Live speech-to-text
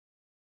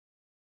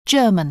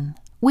German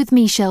with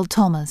Michel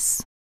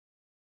Thomas.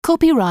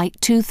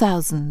 Copyright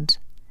 2000.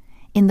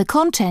 In the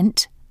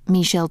content,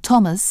 Michel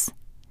Thomas.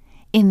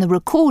 In the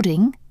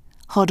recording,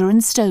 Hodder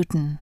and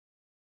Stoughton.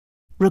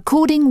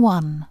 Recording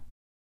 1.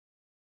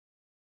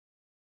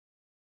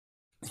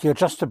 You're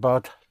just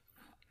about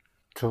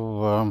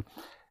to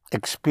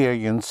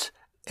experience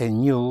a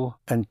new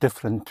and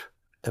different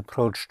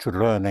approach to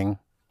learning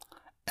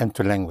and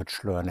to language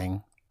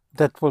learning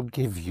that will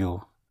give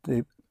you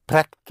the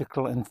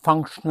practical and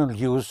functional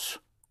use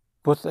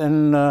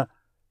within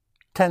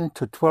 10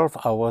 to 12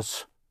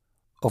 hours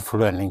of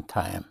learning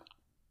time.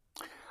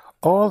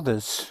 All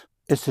this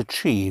is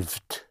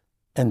achieved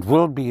and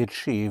will be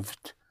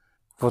achieved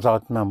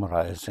without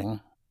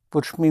memorizing,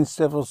 which means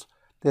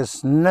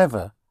there's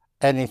never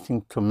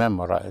anything to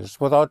memorize,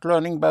 without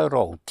learning by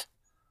rote,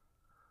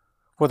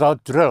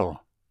 without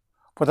drill,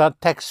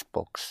 without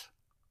textbooks,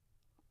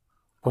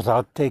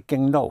 without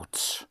taking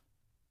notes,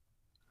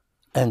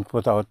 and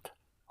without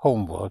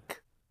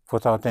homework,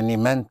 without any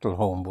mental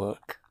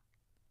homework.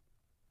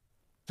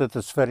 It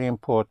is very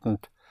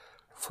important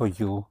for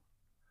you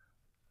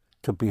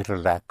to be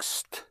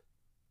relaxed,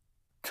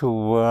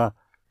 to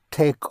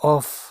take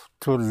off,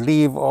 to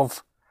leave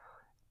off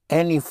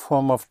any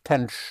form of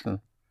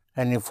tension,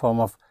 any form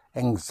of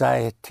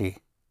anxiety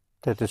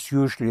that is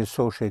usually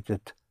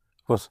associated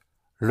with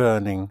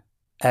learning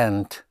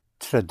and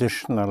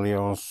traditionally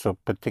also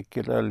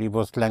particularly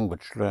with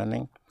language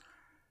learning.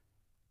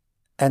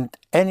 And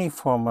any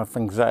form of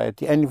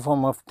anxiety, any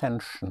form of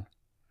tension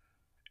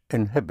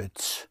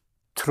inhibits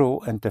true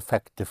and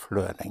effective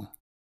learning.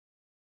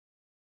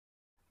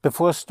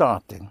 Before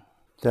starting,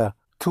 there are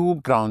two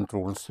ground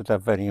rules that are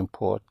very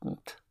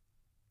important.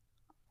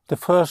 The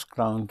first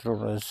ground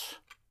rule is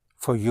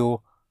for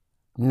you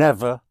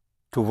never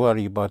to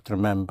worry about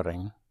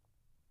remembering,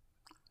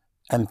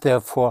 and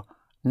therefore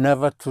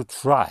never to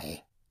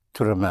try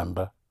to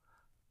remember,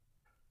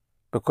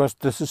 because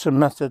this is a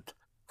method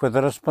where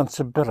the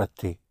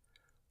responsibility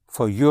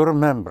for your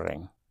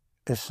remembering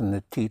is in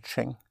the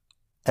teaching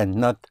and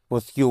not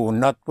with you,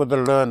 not with the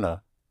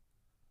learner.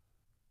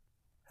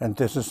 And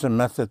this is a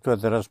method where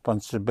the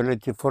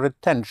responsibility for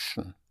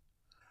attention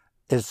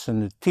is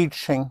in the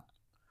teaching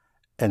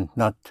and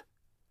not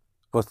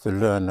with the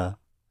learner.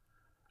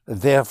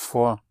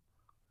 Therefore,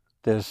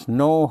 there's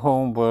no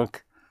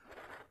homework,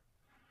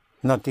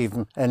 not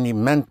even any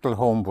mental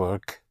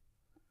homework.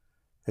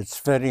 It's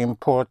very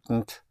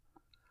important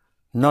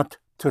not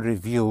to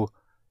review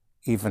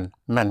even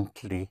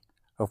mentally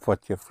of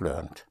what you've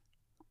learned.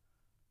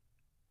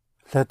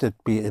 Let it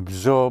be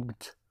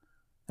absorbed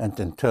and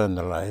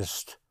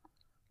internalized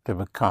to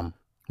become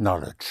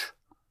knowledge.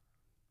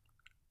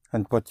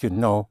 And what you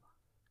know,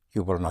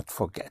 you will not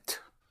forget.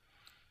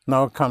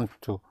 Now come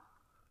to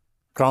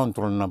ground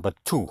rule number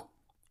 2.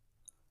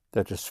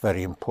 That is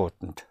very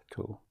important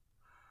too.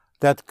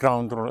 That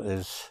ground rule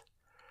is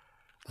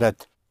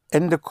that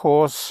in the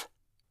course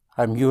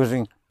I'm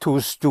using 2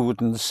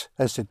 students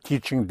as a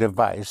teaching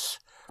device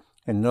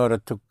in order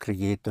to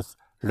create a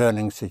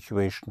learning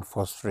situation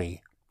for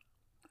 3.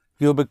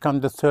 You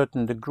become the third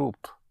in the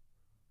group.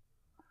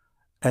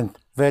 And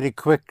very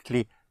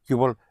quickly you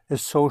will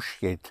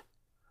associate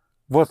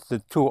with the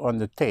 2 on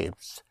the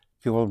tapes.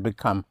 You will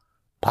become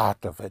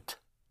part of it.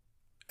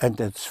 And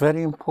it's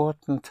very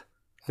important,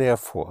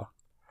 therefore,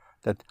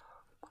 that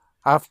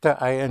after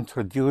I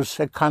introduce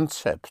a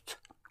concept,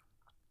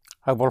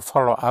 I will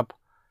follow up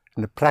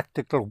in a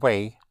practical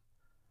way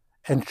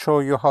and show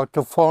you how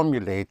to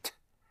formulate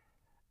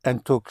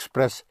and to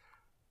express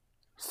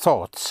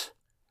thoughts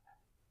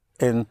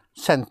in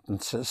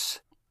sentences.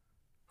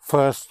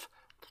 First,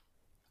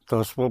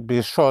 those will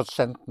be short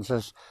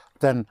sentences,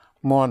 then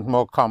more and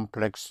more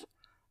complex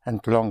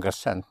and longer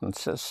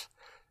sentences.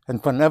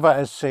 And whenever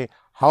I say,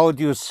 how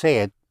do you say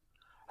it?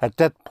 At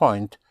that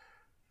point,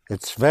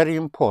 it's very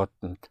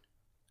important,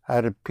 I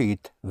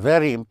repeat,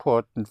 very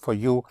important for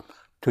you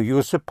to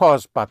use the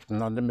pause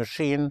button on the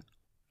machine,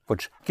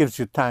 which gives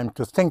you time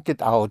to think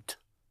it out,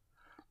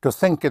 to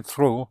think it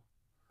through,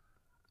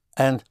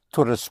 and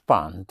to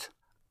respond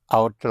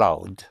out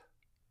loud.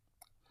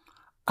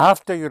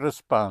 After you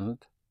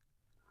respond,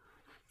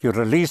 you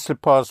release the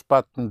pause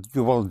button.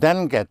 You will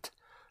then get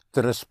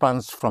the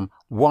response from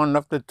one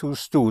of the 2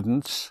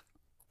 students,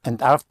 and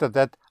after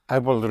that I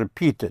will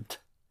repeat it,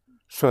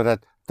 so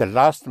that the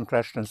last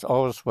impression is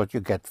always what you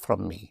get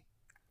from me.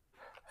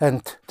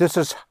 And this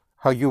is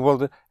how you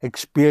will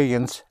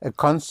experience a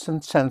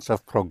constant sense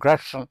of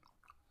progression,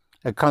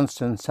 a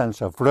constant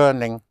sense of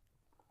learning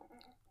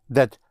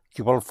that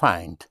you will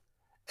find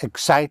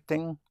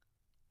exciting,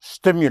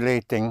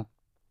 stimulating,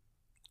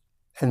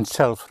 and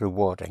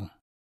self-rewarding.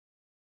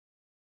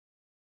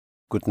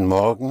 Guten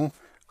Morgen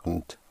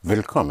und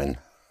willkommen.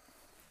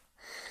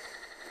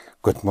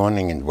 Good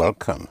morning and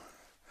welcome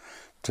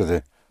to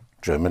the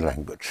German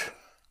language.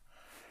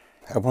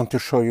 I want to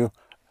show you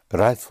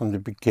right from the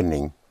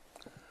beginning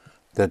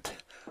that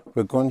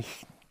we're going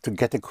to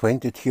get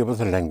acquainted here with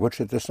a language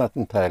that is not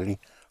entirely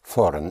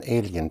foreign,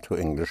 alien to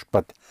English,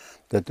 but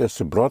that there's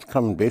a broad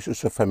common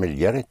basis of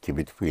familiarity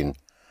between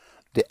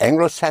the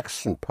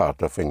Anglo-Saxon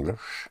part of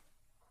English,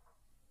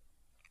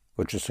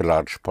 which is a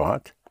large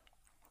part,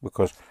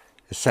 because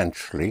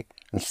essentially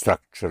and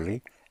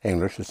structurally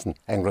English is an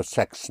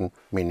Anglo-Saxon,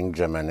 meaning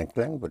Germanic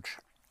language,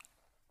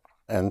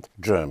 and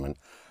German.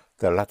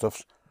 There are a lot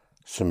of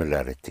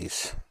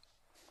similarities,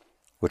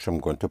 which I'm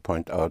going to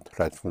point out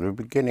right from the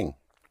beginning.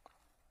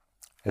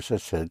 As I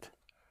said,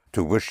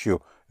 to wish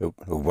you a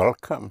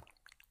welcome.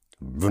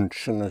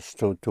 Wünschen is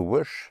to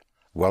wish.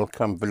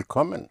 Welcome,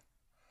 willkommen.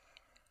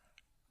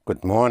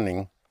 Good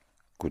morning,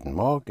 guten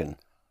Morgen.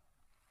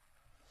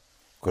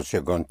 Because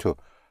you're going to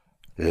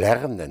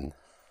learn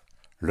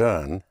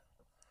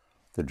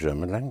the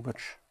German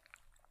language.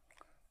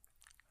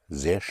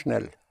 Sehr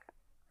schnell,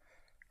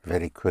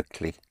 very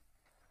quickly.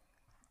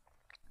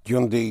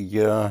 During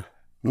the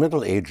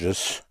Middle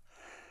Ages,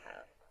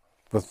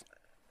 with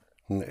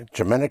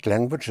Germanic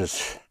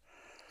languages,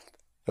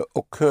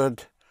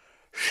 occurred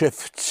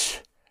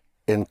shifts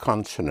in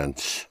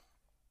consonants.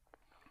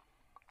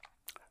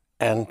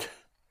 And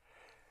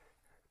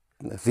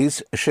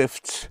these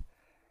shifts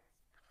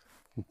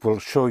will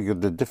show you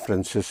the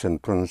differences in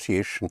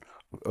pronunciation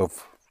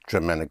of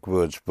Germanic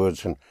words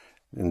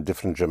in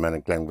different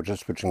Germanic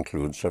languages, which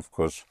includes, of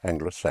course,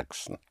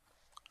 Anglo-Saxon.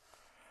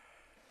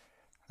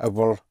 I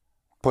will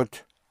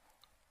put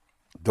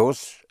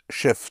those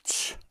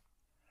shifts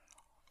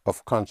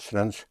of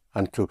consonants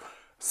onto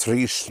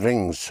 3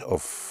 strings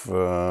of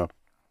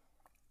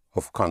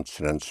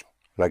consonants,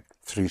 like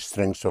 3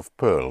 strings of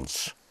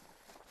pearls.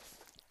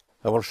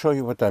 I will show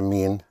you what I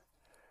mean.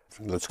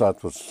 Let's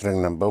start with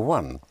string number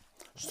 1.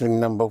 String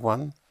number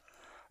 1,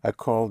 I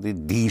call the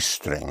D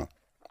string.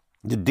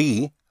 The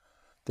D,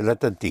 the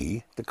letter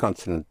D, the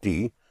consonant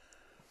D,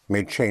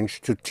 may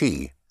change to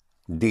T.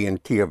 D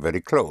and T are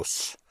very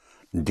close.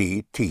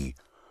 D, T,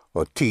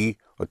 or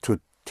to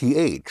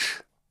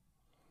TH.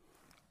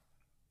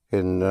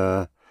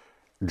 In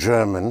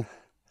German,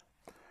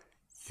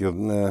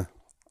 you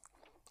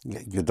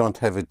don't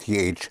have a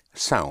TH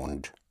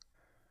sound.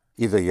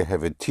 Either you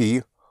have a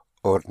T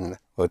or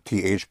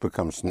TH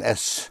becomes an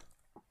S.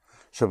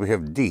 So we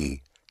have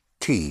D,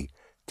 T,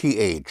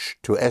 TH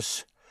to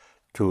S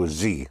to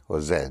Z or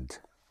Z.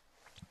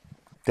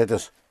 That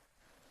is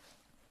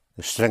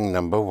string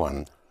number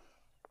 1.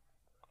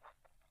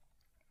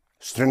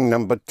 String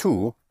number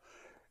 2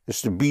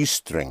 is the B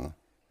string.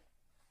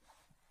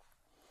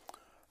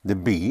 The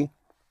B,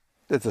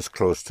 that is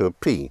close to a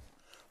P.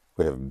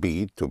 We have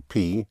B to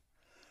P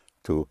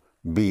to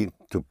B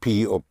to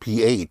P or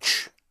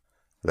PH.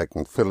 Like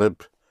in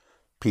Philip,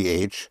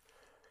 PH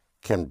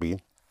can be,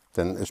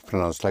 then is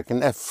pronounced like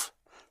an F.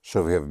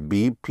 So we have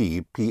B,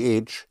 P,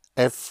 PH,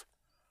 F,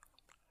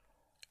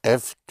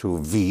 F to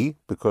V,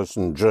 because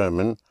in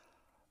German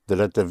the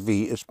letter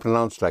V is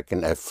pronounced like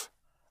an F.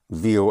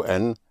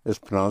 VON is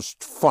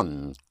pronounced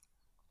von.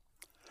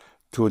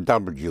 To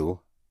W,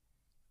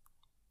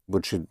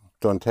 which you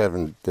don't have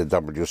in the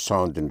W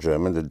sound in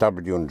German, the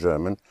W in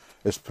German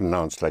is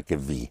pronounced like a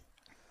V.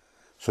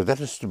 So that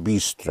is the B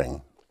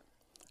string.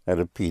 I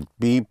repeat,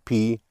 B,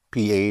 P,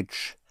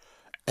 PH,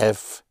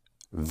 F,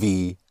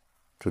 V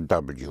to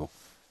W.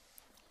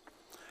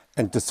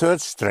 And the third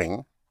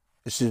string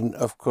is,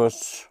 of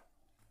course,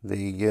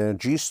 the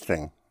G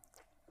string.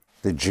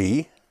 The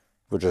G,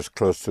 which is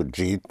close to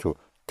G, to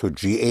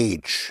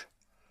GH,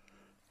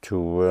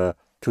 to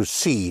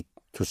C,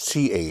 to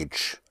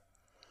CH,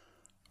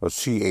 or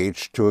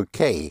CH to a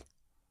K,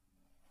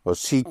 or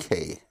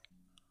CK.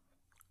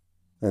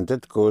 And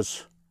that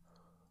goes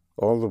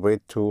all the way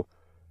to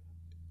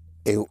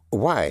a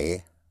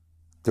Y,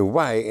 the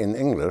Y in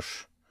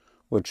English,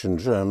 which in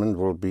German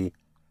will be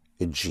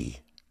a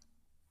G.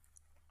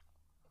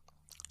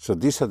 So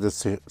these are the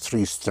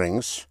 3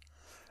 strings,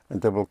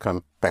 and I will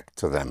come back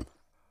to them.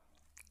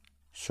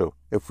 So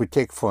if we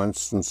take, for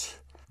instance,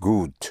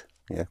 gut,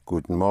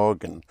 guten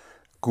Morgen,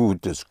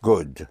 gut is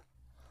good.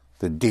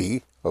 The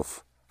D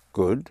of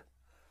good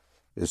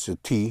is a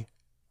T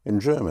in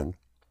German,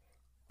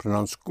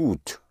 pronounced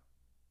gut.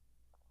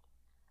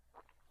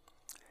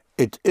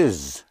 It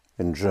is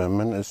in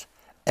German is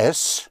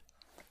S.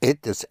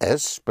 It is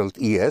S, spelled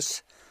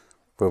ES,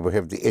 where we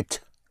have the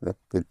it.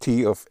 The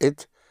T of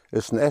it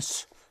is an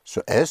S.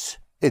 So S,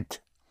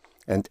 it.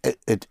 And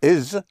it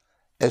is,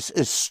 es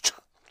ist.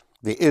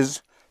 The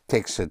is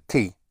takes a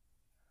T,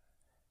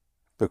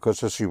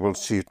 because as you will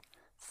see,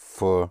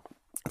 for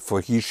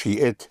he, she,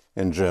 it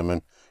in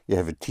German, you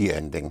have a T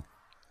ending.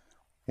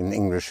 In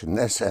English, an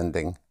S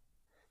ending.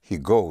 He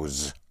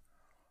goes.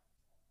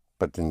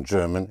 But in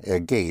German,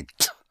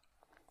 geht.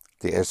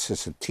 The S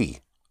is a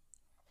T.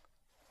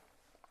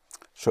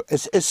 So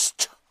es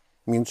ist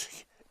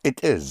means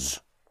it is.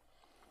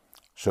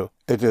 So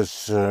it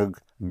is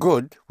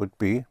good would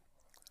be,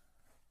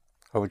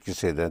 how would you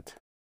say that?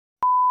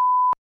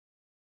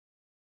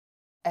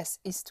 Es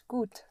ist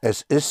gut.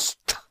 Es ist.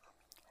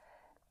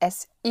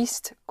 Es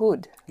ist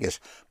gut. Yes,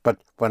 but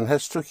one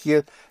has to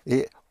hear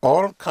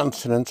all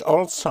consonants,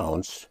 all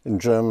sounds in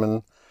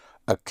German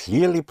are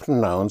clearly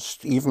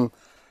pronounced even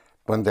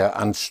when they're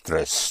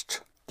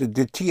unstressed.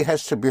 The T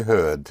has to be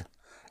heard.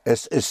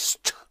 Es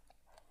ist.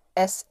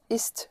 Es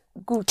ist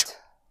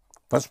gut.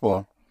 Once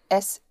more.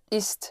 Es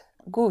ist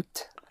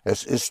gut.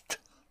 Es ist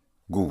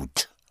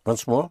gut.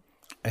 Once more.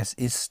 Es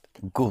ist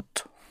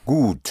gut.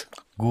 Gut.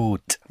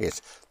 Gut.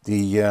 Yes.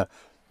 The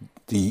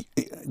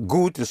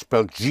gut is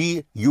spelled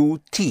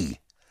G-U-T.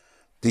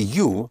 The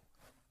U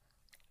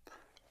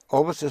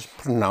always is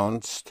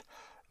pronounced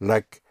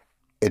like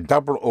a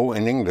double O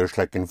in English,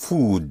 like in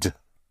food.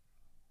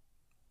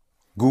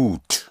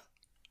 Gut.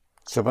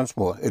 So once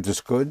more, it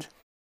is good.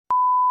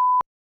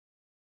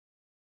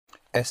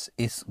 Es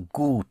ist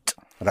gut.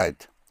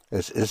 Right.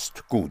 Es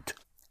ist gut.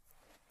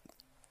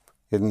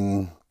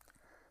 In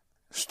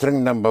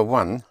string number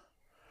 1,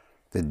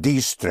 the D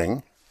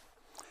string,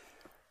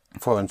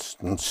 for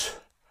instance,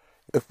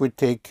 if we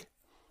take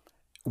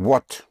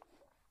what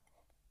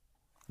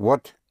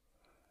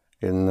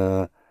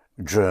in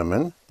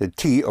German, the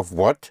T of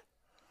what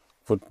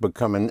would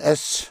become an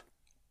S.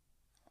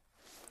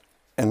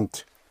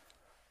 And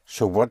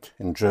so what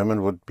in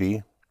German would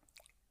be,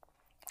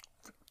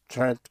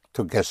 try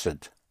to guess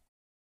it.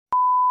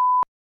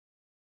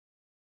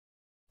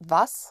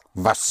 Was?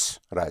 Was,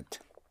 right.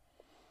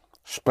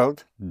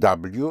 Spelled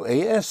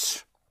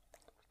W-A-S.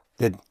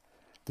 The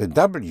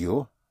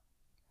W,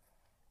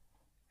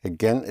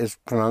 again, is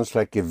pronounced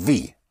like a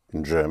V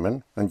in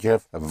German, and you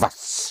have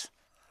was.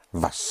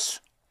 Was.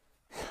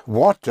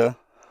 Water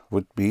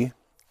would be,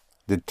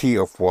 the T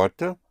of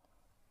water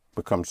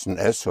becomes an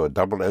S or a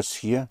double S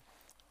here,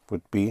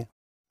 would be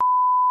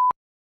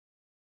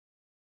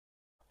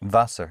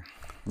Wasser.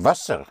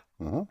 Wasser.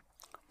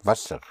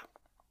 Wasser.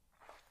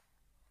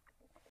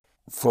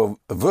 For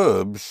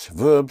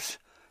verbs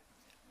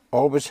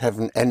always have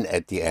an N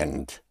at the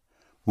end,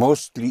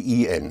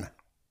 mostly EN.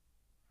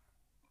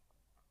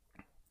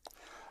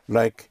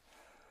 Like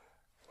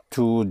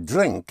to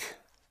drink,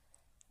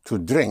 the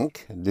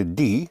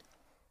D,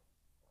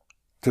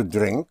 to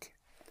drink,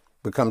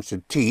 becomes a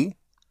T,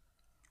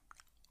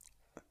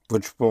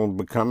 which will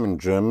become in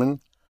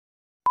German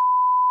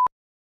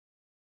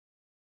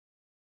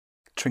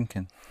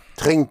Trinken.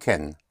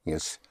 trinken,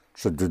 yes.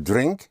 So to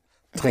drink,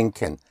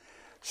 trinken.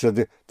 So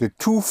the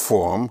to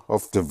form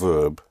of the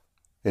verb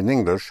in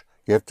English,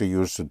 you have to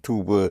use the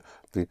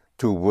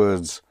two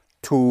words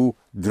to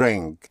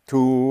drink,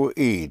 to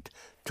eat,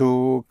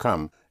 to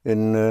come.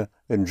 In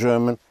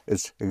German,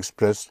 it's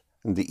expressed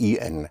in the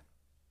en,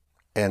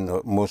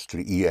 and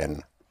mostly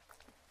en.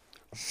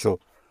 So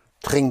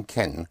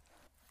trinken,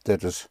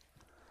 that is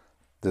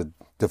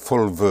the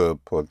full verb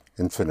or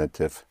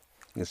infinitive,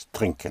 is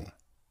trinken.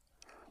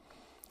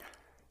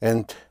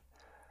 And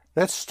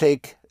let's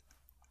take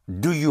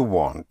do you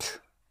want.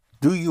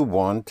 Do you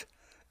want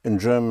in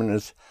German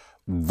is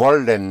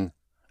wollen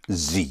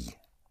Sie.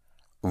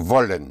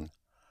 Wollen.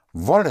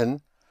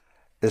 Wollen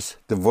is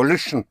the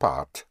volition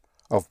part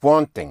of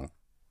wanting.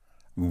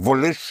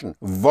 Volition.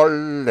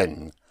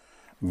 Wollen.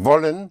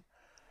 Wollen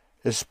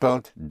is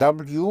spelled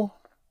W-O-L-L-E-N.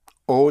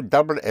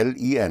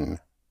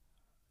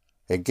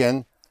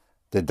 Again,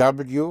 the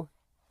W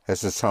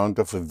has the sound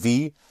of a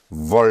V.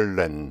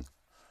 Wollen.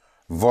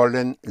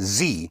 Wollen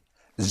Sie.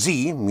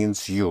 Sie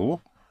means you,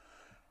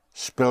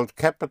 spelled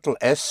capital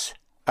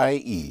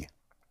S-I-E.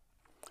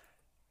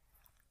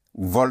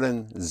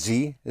 Wollen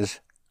Sie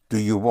is do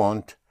you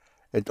want.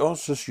 It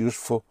also is used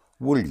for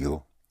will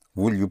you.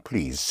 Will you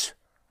please?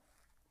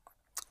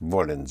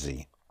 Wollen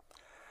Sie.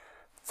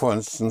 For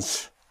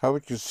instance, how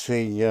would you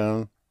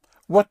say,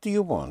 what do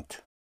you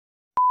want?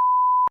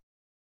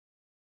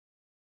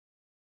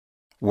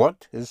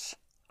 What is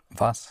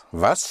Was?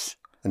 was?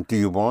 And do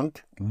you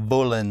want?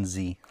 Wollen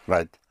Sie.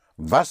 Right.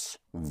 Was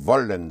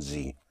wollen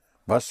Sie?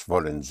 Was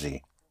wollen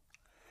Sie?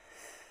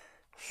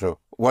 So,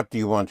 what do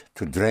you want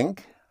to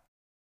drink?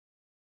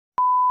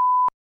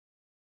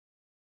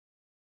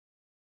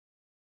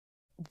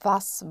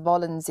 Was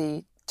wollen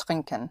Sie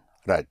trinken?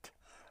 Right.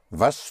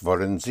 Was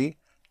wollen Sie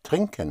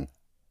trinken?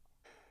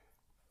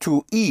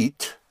 To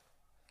eat,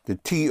 the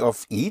T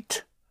of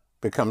eat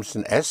becomes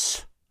an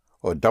S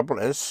or double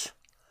S.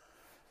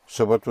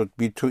 So what would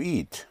be to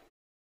eat?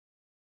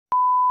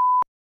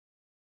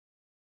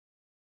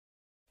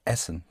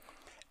 Essen.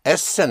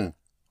 Essen.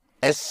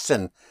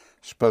 Essen.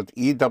 Spelled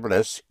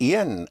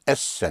E-double-S-E-N.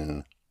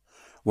 Essen.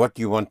 What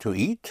do you want to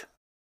eat?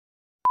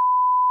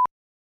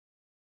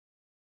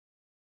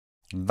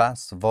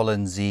 Was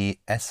wollen Sie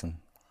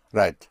essen?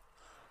 Right.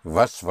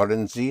 Was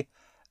wollen Sie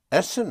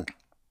essen?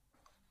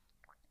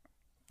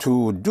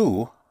 To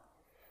do,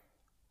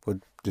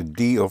 with the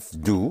D of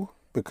do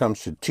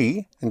becomes a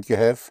T, and you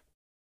have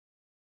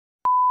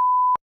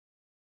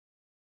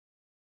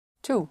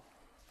To.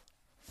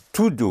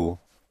 to do.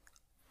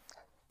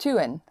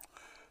 Tun.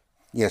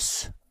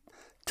 Yes.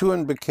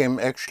 Tun became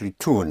actually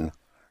tun.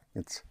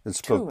 It's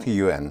spelled Tun.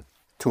 T-U-N.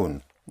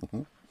 Tun.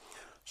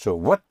 So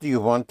what do you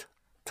want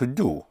to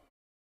do?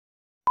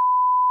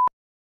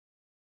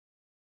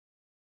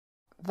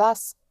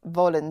 Was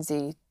wollen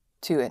Sie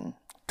tun?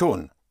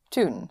 Tun.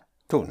 Tun.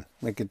 Tun.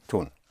 Make it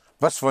tun.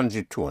 Was wollen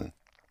Sie tun?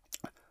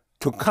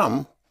 To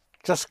come,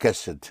 just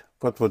guess it.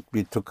 What would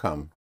be to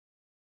come?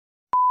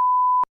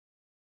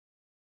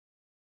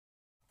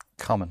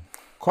 Kommen.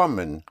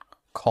 Kommen.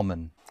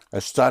 Kommen. I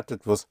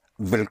started with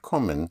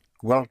willkommen,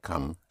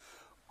 welcome,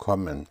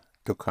 kommen,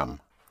 to come.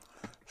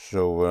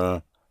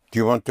 So, do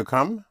you want to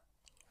come?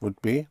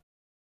 Would be?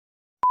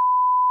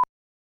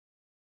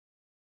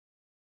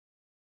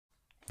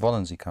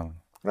 Wollen Sie kommen?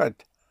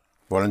 Right.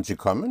 Wollen Sie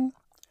kommen?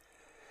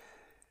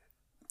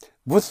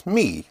 With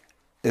me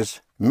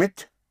is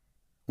mit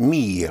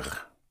mir.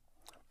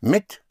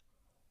 Mit,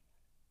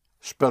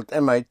 spelled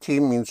M-I-T,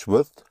 means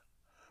with.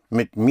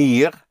 Mit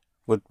mir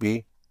would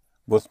be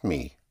with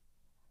me.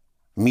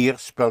 Mir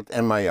spelled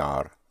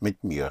M-I-R,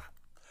 mit mir.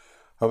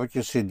 How would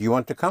you say, do you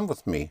want to come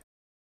with me?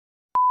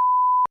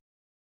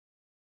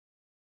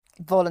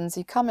 Wollen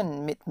Sie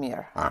kommen mit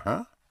mir?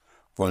 Aha.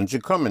 Wollen Sie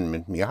kommen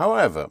mit mir?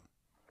 However,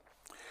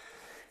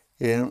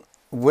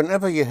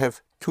 whenever you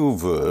have two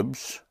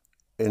verbs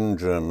in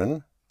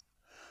German,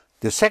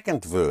 the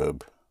second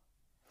verb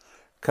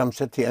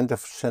comes at the end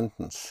of a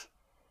sentence.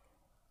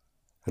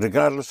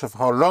 Regardless of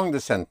how long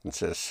the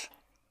sentence is,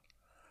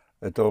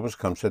 it always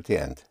comes at the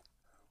end,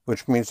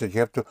 which means that you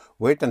have to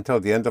wait until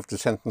the end of the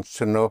sentence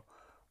to know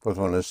what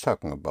one is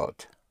talking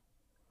about.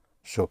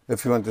 So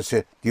if you want to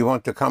say, do you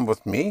want to come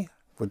with me?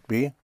 Would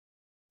be,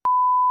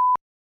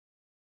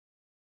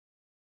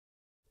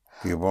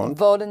 do you want?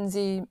 Wollen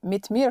Sie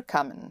mit mir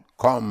kommen?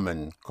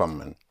 Kommen,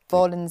 kommen.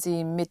 Wollen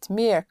Sie mit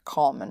mir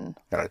kommen?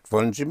 Right.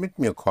 Wollen Sie mit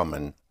mir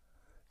kommen?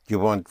 You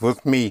want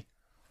with me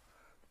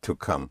to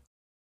come.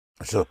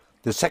 So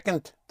the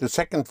second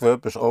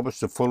verb is always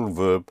the full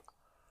verb,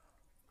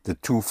 the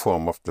to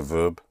form of the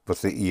verb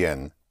with the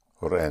en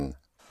or n.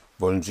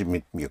 Wollen Sie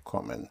mit mir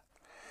kommen?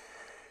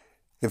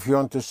 If you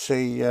want to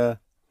say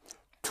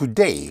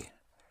today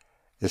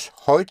is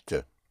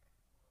heute.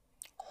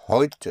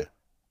 Heute.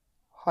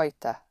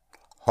 Heute.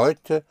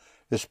 Heute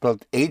is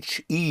spelled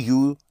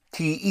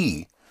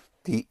H-E-U-T-E.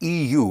 The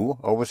EU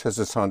always has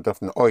the sound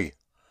of an oi.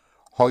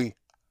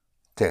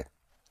 Heute.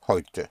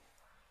 Heute.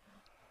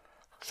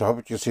 So how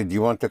would you say, do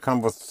you want to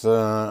come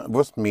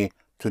with me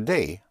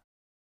today?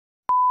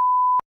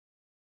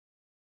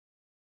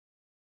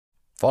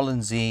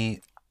 Wollen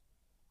Sie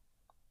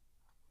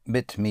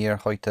mit mir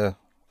heute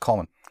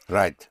kommen?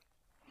 Right.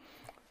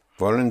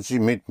 Wollen Sie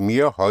mit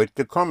mir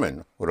heute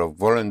kommen? Oder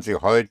wollen Sie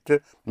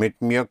heute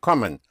mit mir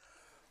kommen?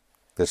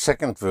 The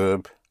second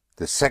verb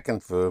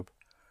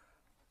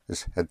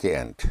is at the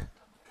end.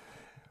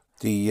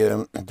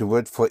 The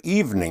word for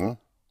evening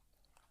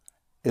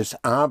is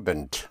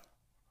Abend.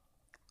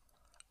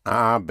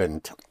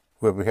 Abend,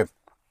 where we have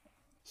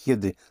here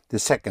the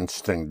second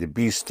string, the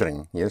B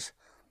string, yes?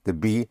 The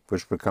B,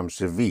 which becomes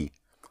the V.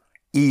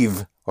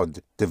 Eve, or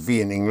the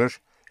V in English,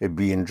 a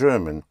B in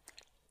German.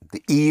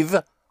 The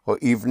Eve, or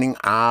evening,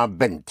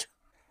 Abend.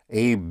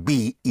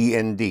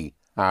 A-B-E-N-D,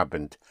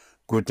 Abend.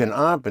 Guten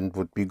Abend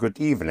would be good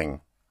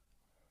evening.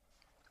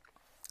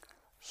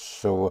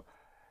 So,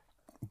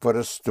 what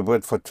is the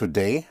word for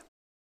today?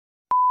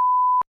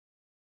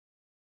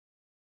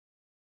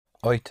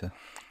 Heute.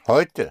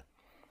 Heute.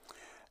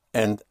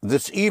 And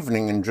this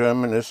evening in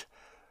German is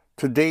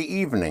today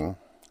evening,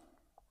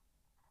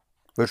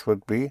 which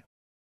would be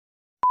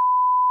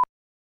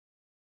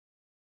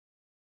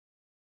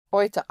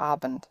Heute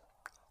Abend.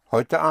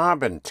 heute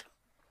Abend.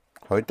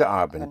 Heute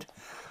Abend.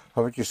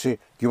 How would you say,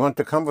 do you want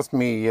to come with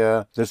me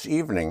this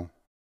evening?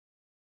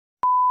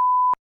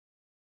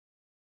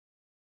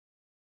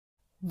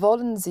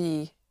 Wollen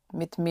Sie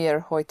mit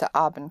mir heute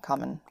Abend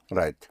kommen?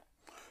 Right.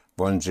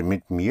 Wollen Sie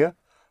mit mir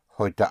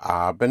heute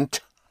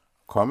Abend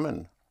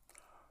kommen?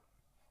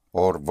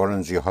 Or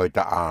wollen Sie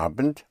heute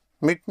Abend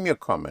mit mir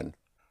kommen?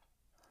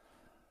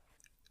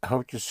 How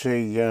would you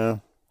say,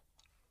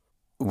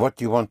 what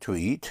do you want to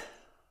eat?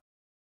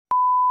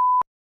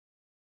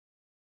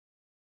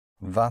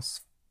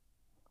 Was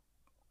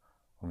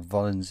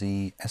wollen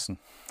Sie essen?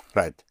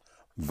 Right.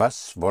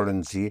 Was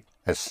wollen Sie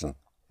essen?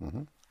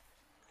 Mm-hmm.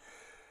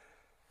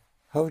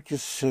 How would you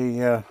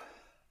say,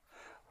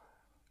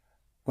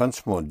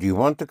 once more, do you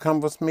want to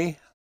come with me?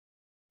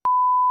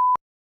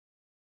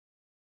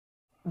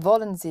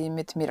 Wollen Sie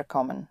mit mir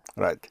kommen?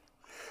 Right.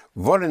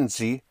 Wollen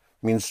Sie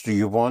means do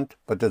you want,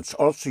 but it's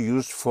also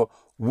used for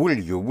will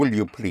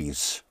you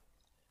please.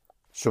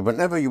 So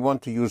whenever you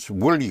want to use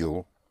will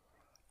you,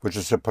 which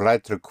is a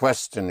polite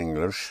request in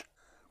English,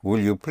 will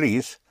you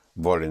please,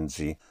 wollen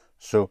Sie.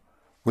 So,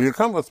 will you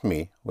come with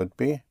me would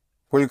be,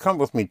 will you come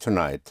with me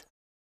tonight?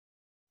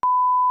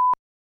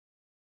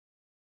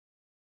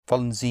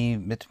 Wollen Sie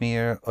mit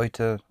mir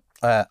heute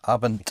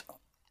Abend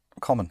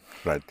kommen?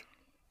 Right.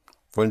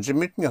 Wollen Sie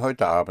mit mir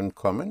heute Abend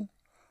kommen?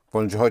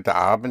 Wollen Sie heute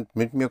Abend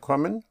mit mir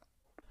kommen?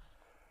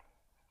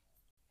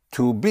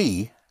 To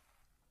be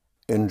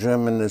in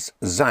German is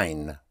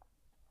sein,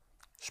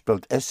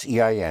 spelled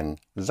S-E-I-N,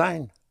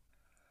 sein.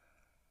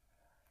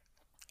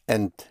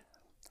 And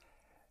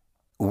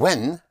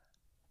when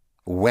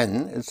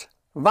is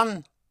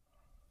wann.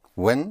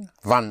 When,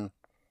 wann.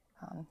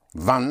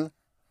 Wann,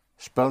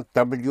 spelled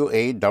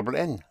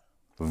W-A-N-N,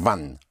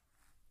 wann.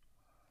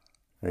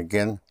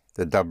 Again,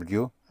 the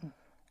W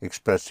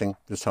expressing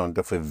the sound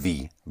of a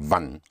V,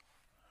 wann.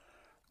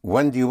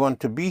 When do you want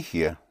to be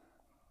here?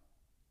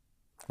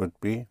 would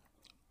be?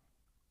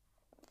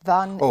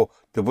 Wann Oh,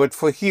 the word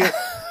for here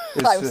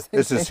I was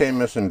is the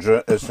thinking.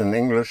 same as in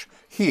English.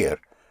 Here.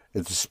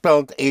 It's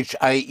spelled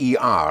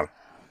H-I-E-R,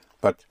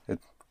 but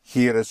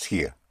here is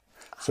here.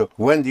 So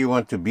when do you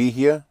want to be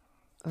here?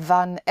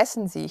 Wann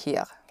essen Sie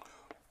hier?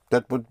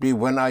 That would be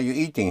when are you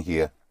eating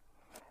here?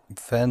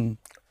 Wann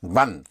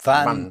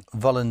Wann?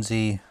 wollen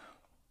Sie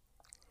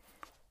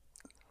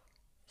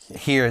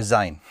hier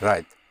sein?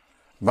 Right.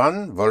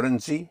 Wann wollen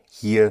Sie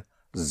hier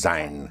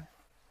sein?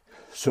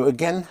 So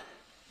again,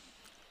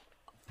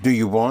 do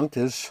you want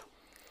is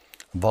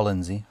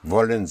Wollen Sie?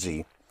 wollen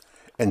Sie.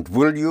 And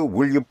will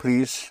you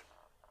please?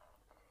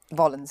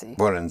 Wollen Sie?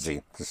 Wollen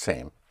Sie, the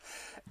same.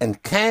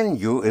 And can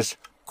you is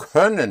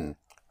können,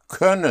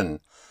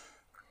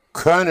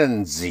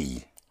 können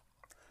Sie.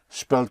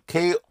 Spelled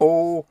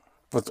K-O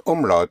with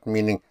umlaut,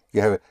 meaning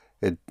you have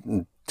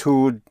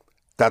two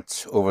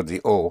dots over the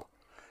O,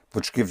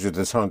 which gives you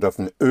the sound of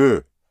an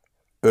Ö,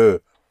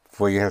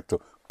 where you have to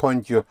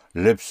point your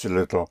lips a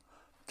little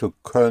to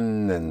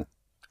können,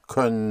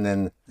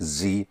 können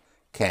Sie,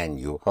 can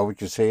you. How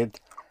would you say it?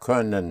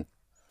 Können,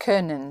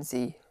 Können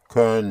Sie?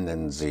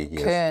 können Sie,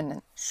 yes.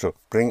 Können. So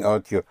bring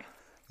out your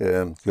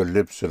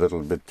lips a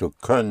little bit to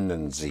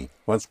können Sie.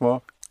 Once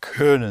more.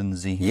 Können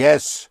Sie?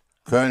 Yes,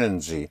 können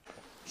Sie.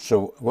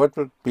 So what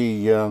would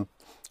be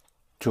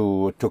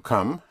to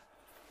come?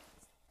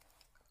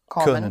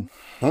 Kommen.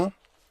 Können.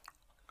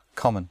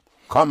 Kommen.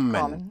 Kommen.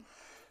 Kommen.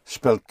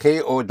 Spelled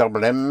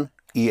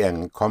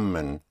K-O-M-M-E-N.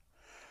 Kommen.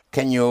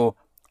 Can you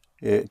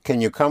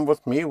come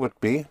with me? Would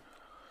be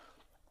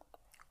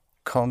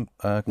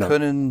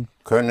Können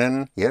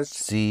können. Yes,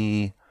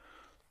 Sie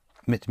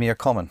mit mir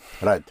kommen?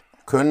 right.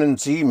 Können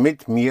Sie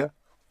mit mir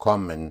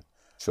kommen?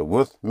 So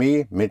with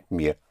me, mit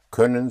mir.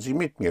 Können Sie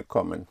mit mir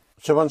kommen?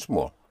 So once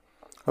more.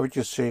 How would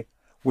you say?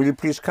 Will you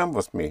please come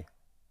with me?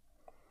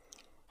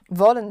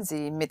 Wollen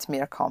Sie mit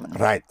mir kommen?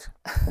 Right.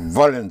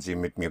 Wollen Sie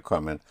mit mir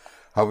kommen?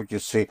 How would you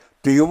say?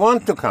 Do you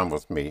want to come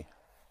with me?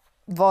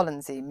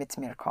 Wollen Sie mit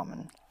mir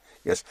kommen?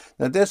 Yes.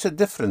 Now there's a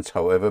difference,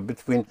 however,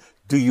 between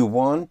do you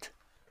want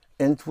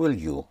and will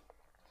you.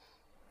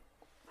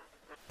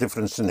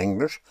 Difference in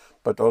English,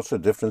 but also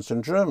difference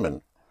in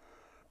German.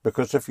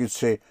 Because if you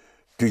say,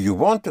 do you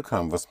want to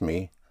come with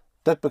me?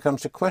 That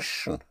becomes a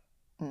question.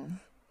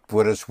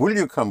 Whereas will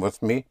you come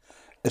with me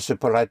is a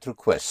polite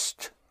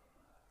request.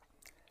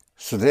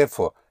 So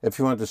therefore, if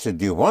you want to say,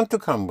 do you want to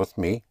come with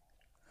me?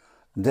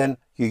 Then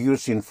you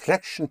use the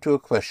inflection to a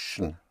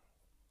question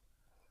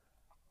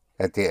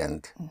at the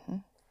end.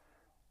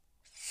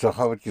 So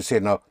how would you say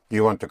now, do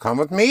you want to come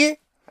with me?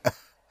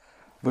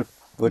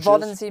 Which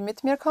Wollen is, Sie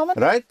mit mir kommen?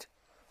 right?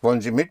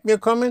 Wollen Sie mit mir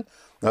kommen?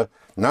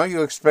 Now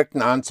you expect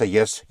an answer,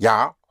 yes,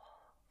 ja,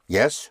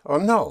 yes or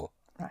no,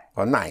 Right.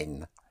 or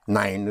nein.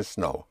 Nein is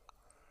no.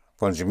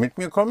 Wollen Sie mit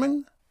mir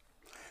kommen?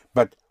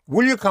 But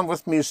will you come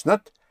with me is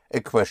not a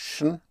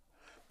question,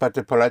 but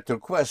a polite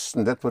request,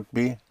 and that would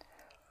be,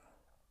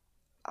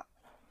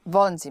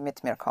 Wollen Sie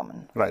mit mir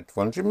kommen? right,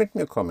 wollen Sie mit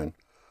mir kommen?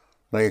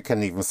 Now you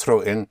can even throw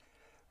in,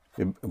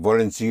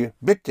 wollen Sie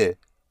bitte.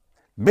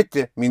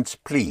 Bitte means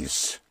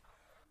please.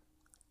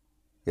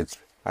 It's,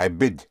 I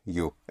bid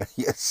you,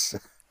 yes.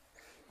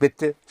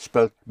 Bitte,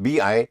 spelled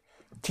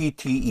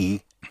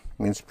B-I-T-T-E,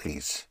 means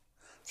please.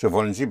 So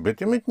wollen Sie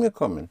bitte mit mir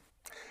kommen?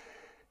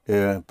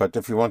 But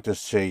if you want to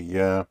say,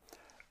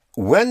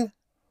 when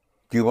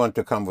do you want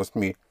to come with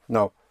me?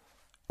 Now,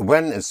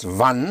 when is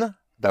wann,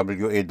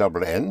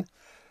 W-A-N-N.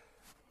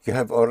 You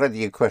have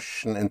already a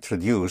question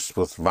introduced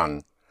with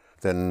wann.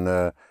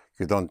 Then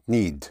you don't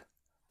need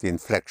the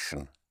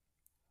inflection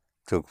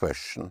to a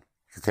question.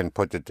 You can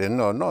put it in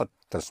or not,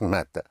 doesn't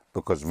matter,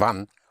 because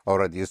wann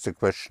already is the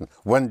question.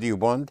 When do you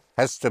want?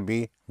 Has to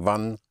be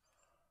wann.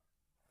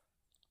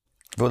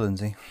 Wollen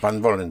Sie?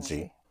 Wann wollen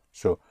Sie?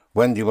 So,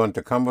 when do you want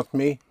to come with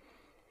me?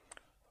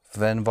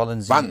 Wann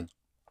wollen Sie? Wann?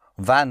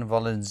 Wann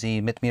wollen Sie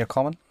mit mir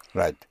kommen?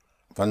 Right.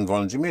 Wann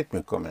wollen Sie mit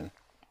mir kommen?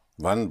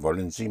 Wann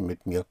wollen Sie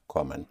mit mir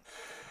kommen?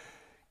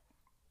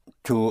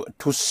 To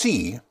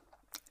see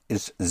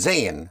is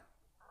sehen.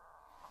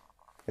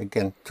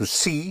 Again, to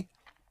see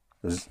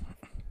is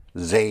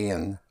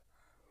sehen.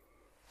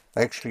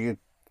 Actually,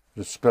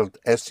 it's spelled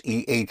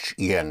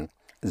S-E-H-E-N.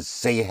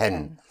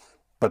 Sehen,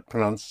 but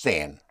pronounced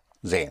sehen.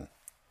 Sehen.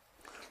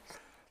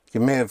 You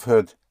may have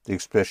heard the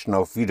expression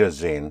auf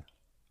Wiedersehen.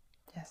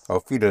 Yes.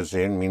 Auf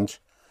Wiedersehen means,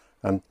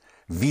 and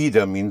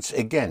wieder means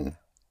again.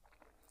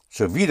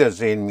 So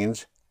Wiedersehen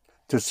means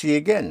to see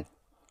again,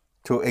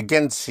 to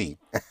again see.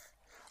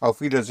 Auf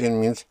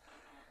Wiedersehen means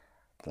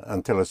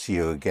until I see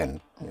you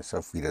again. Yes,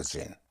 auf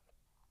Wiedersehen.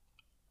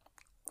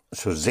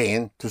 So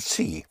sehen, to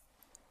see.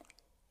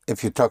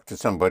 If you talk to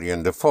somebody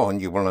on the phone,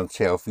 you will not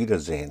say auf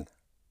Wiedersehen,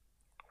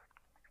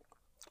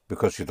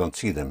 because you don't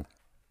see them.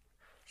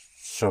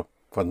 So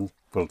one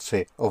will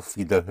say auf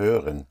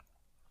Wiederhören.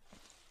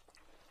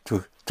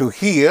 To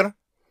hear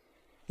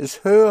is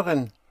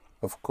hören,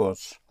 of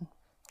course.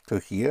 To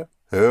hear,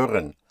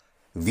 hören.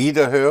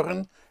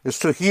 Wiederhören is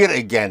to hear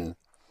again.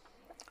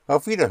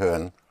 Auf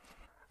Wiederhören.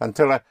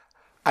 Until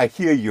I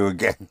hear you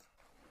again.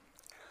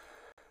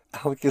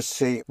 how would you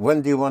say,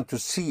 when do you want to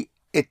see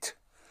it?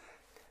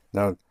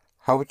 Now,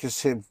 how would you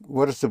say,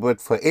 what is the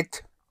word for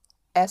it?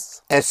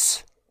 S.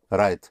 S,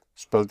 right,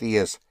 spelled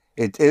E-S.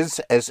 It is,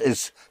 S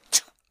is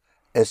t,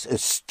 S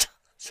is t,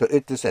 so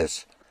it is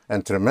S.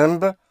 And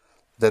remember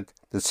that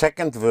the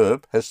second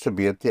verb has to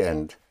be at the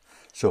end.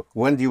 So,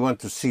 when do you want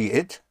to see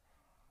it?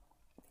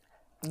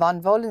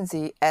 Wann wollen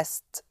Sie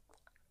es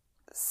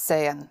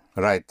sehen?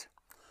 Right.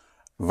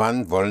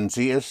 Wann wollen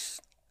Sie es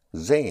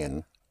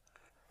sehen?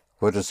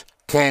 What is,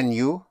 can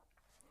you?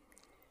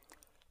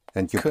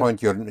 And you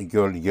point your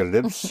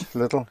lips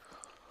little.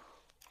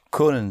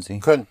 Können Sie.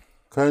 Können.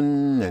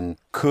 Können.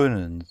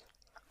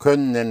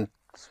 Können.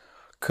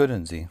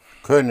 Können Sie.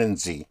 Können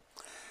Sie.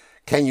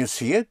 Can you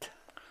see it?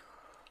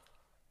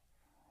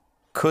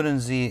 Können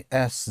Sie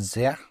es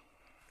sehr?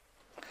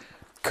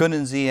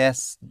 Können Sie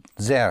es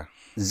sehr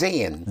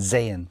Sehen.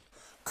 sehen?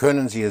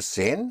 Können Sie es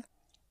sehen?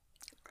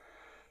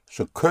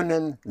 So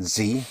können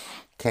Sie,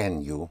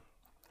 can you.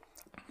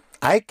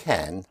 I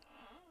can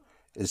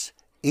is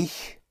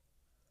ich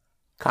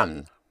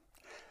kann.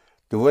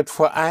 The word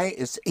for I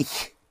is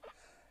ich.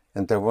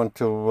 And I want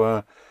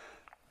to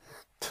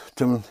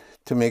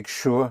make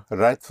sure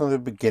right from the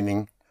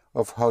beginning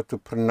of how to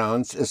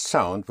pronounce a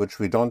sound which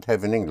we don't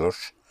have in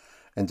English,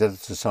 and that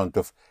is the sound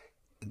of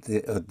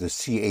the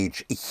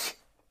CH, ich.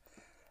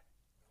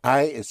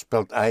 I is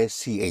spelled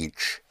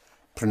I-C-H,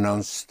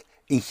 pronounced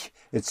ich.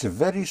 It's a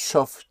very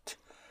soft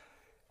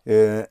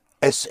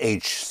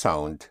SH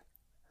sound.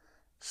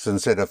 So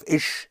instead of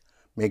ish,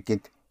 make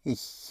it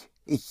ich,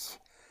 ich.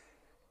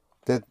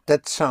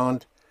 That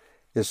sound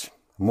is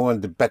more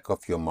in the back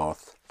of your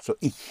mouth. So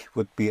ich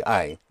would be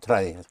I.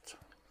 Try it.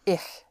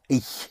 Ich.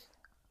 Ich.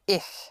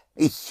 Ich.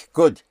 Ich.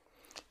 Good.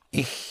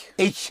 Ich.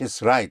 Ich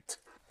is right.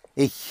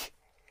 Ich.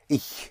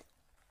 Ich.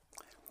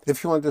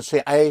 If you want to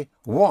say I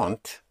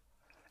want,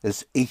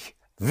 is ich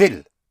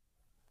will.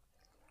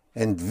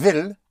 And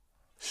will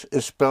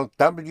is spelled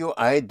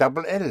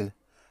W-I-L-L.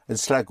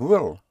 It's like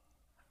will.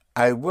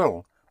 I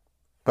will.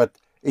 But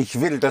ich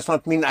will does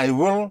not mean I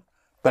will,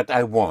 but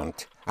I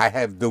want. I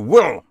have the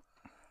will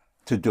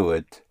to do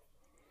it.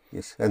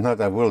 Yes, and not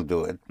I will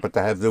do it, but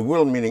I have the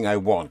will meaning I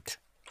want.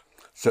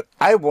 So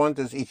I want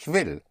is ich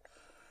will.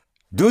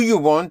 Do you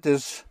want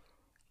is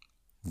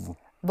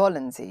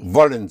Wollen Sie.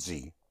 wollen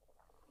Sie.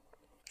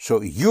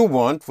 So you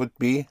want would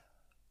be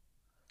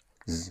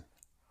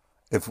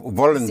if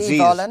wollen Sie Sie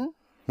wollen.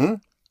 Is,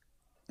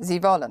 Sie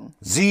wollen.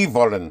 Sie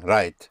wollen,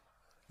 right.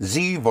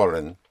 Sie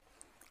wollen.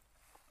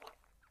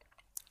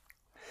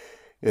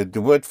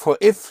 The word for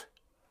if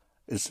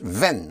is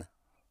wenn.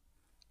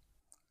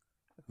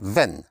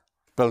 Wenn.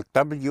 Spelled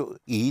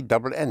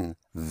W-E-N-N.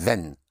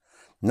 Wenn.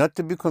 Not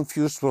to be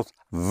confused with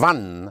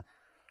wann.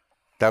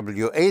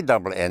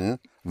 W-A-N-N.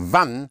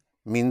 Wann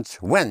means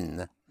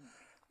when.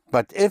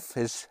 But if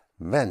is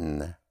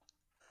when.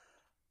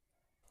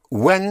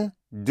 When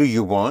do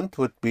you want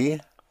would be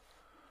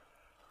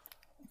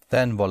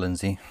Then wollen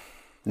Sie.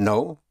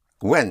 no.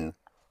 When.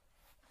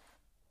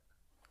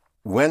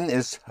 When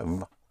is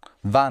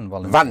Wann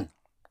wollen wann. Sie?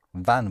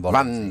 Wann wollen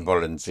Wann Sie?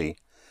 wollen Sie?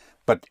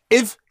 But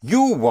if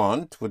you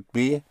want would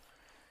be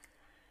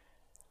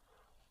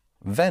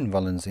Wenn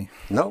wollen Sie?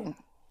 no.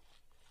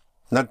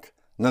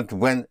 Not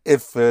when,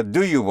 if,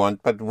 do you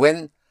want, but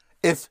when,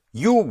 if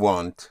you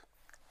want.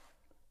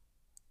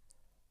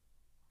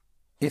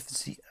 If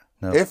Sie.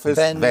 No. If is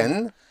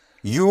when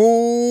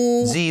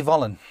you... Sie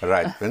wollen.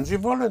 Right, wenn Sie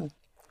wollen.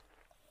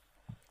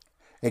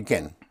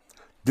 Again,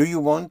 do you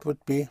want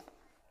would be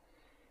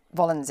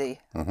Wollen Sie.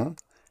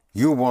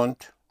 you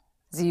want,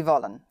 Sie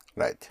wollen.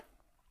 right.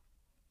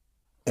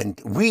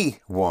 And we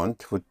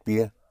want would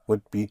be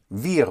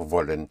wir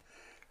wollen.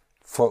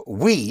 For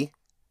we,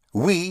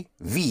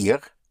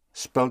 wir,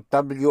 spelled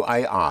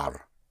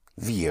W-I-R,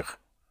 wir.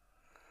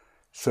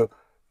 So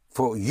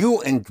for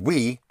you and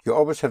we, you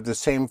always have the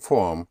same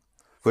form,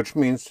 which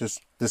means it's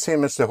the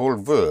same as the whole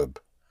verb,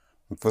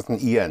 with an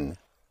en.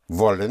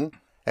 Wollen,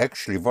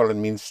 actually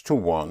wollen means to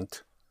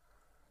want.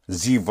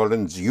 Sie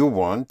wollen, you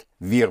want.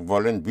 Wir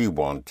wollen, we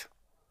want.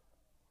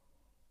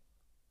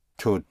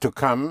 To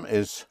come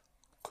is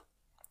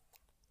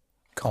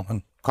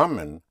Kommen.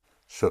 kommen.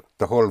 So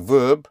the whole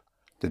verb,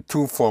 the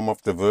two form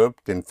of the verb,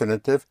 the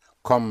infinitive,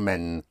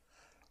 kommen.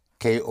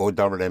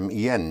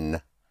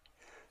 K-O-M-M-E-N.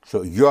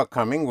 So your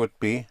coming would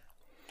be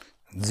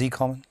Sie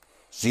kommen.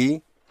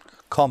 Sie,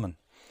 Kommen.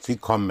 Sie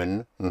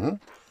kommen.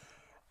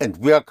 And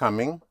we are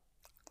coming,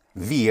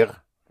 wir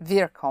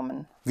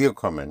kommen.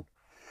 kommen.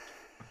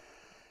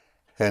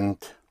 And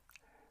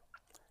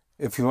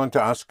if you want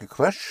to ask a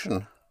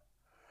question,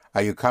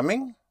 are you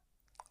coming?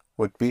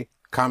 Would be,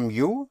 come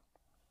you?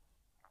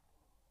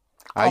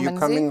 Are you Kommen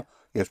coming? Sie?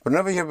 Yes,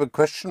 whenever you have a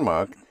question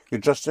mark, you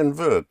just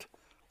invert.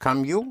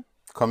 Come you?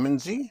 Kommen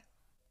Sie?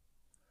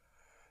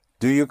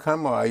 Do you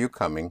come or are you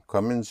coming?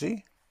 Kommen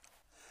Sie?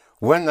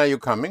 When are you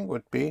coming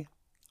would be,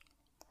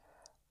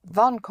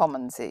 Wann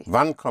kommen Sie?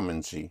 wann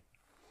kommen Sie?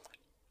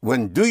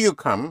 When do you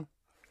come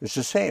is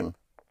the same.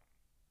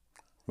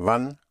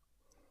 Wann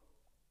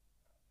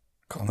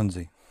Kommen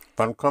Sie.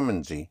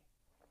 kommen Sie?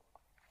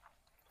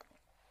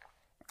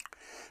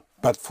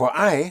 But for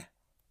I,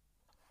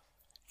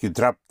 you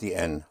drop the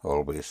N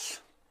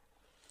always.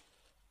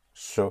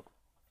 So,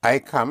 I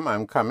come,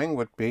 I'm coming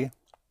would be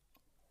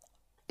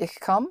Ich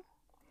kom.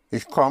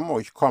 ich komme or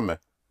ich komme.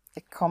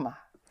 Ich komme.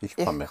 Ich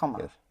Ich komme. komme.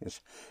 Yes,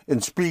 yes.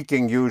 In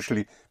speaking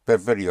usually, but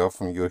very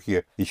often you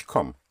hear ich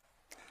komme.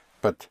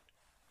 But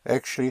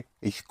actually,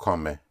 ich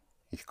komme.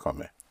 Ich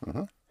komme.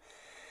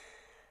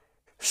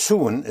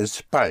 Soon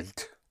is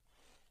bald.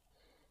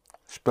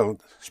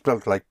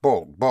 Spelled like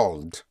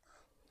bald.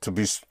 To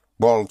be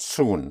bald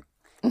soon.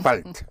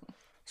 Bald.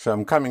 So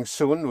I'm coming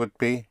soon would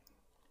be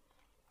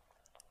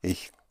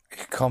ich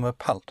komme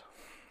bald.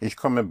 Ich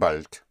komme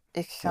bald.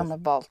 Ich komme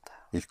bald.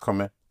 Ich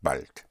komme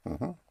bald.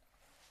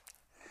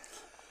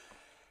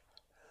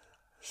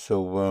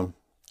 So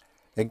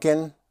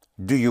again,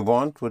 do you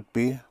want would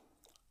be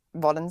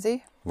Wollen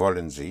Sie?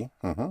 wollen Sie.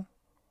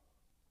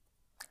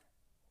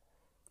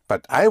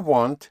 But I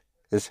want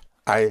is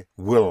I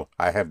will.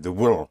 I have the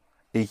will.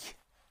 Ich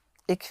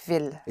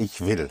will.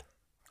 Ich will.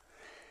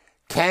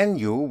 Can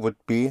you would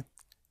be,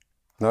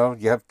 no,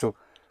 you have to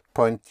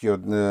point your,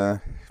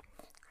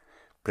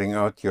 bring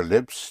out your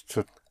lips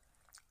to,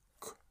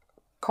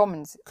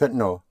 Kommen Sie.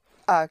 no,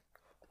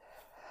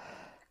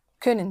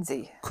 Können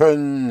Sie.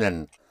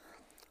 Können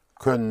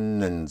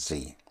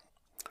Sie.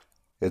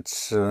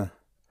 It's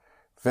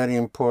very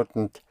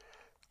important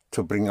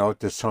to bring out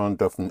the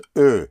sound of an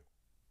Ö.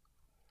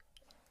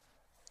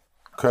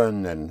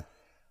 Können.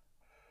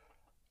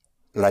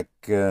 Like,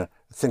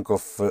 think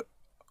of fur,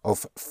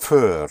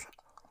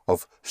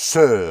 of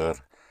sir,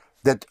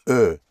 that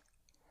Ö.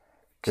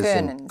 is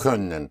in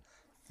können.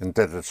 And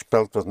that is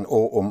spelled with an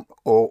O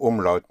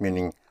umlaut,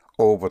 meaning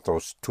over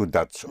those two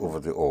dots over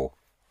the O.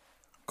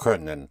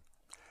 Können.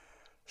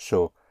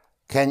 So,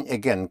 can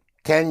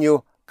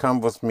you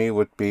come with me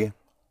would be?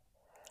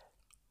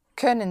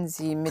 Können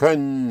Sie mit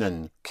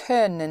Können.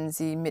 Können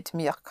Sie mit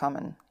mir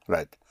kommen?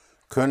 Right.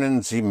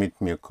 Können Sie mit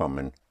mir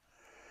kommen?